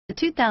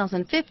The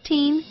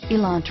 2015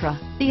 Elantra.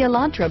 The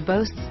Elantra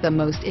boasts the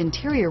most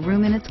interior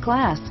room in its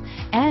class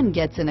and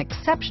gets an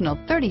exceptional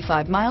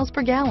 35 miles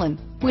per gallon.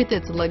 With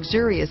its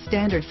luxurious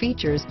standard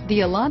features, the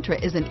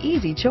Elantra is an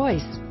easy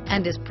choice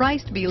and is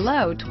priced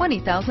below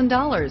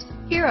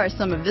 $20,000. Here are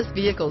some of this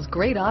vehicle's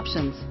great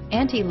options: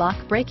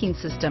 anti-lock braking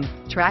system,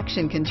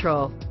 traction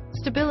control,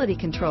 stability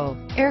control,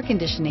 air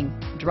conditioning,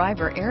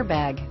 driver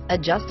airbag,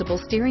 adjustable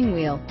steering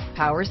wheel,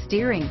 power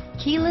steering,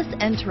 keyless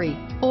entry,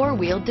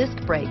 four-wheel disc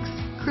brakes,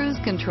 cruise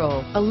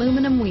control,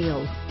 aluminum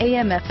wheels,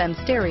 AM/FM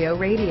stereo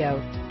radio,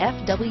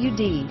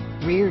 FWD,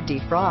 rear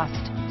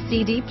defrost,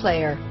 CD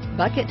player,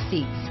 bucket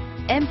seats,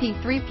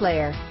 MP3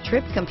 player,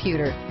 trip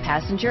computer,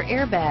 passenger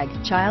airbag,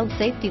 child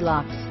safety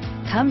locks.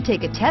 Come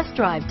take a test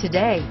drive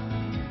today.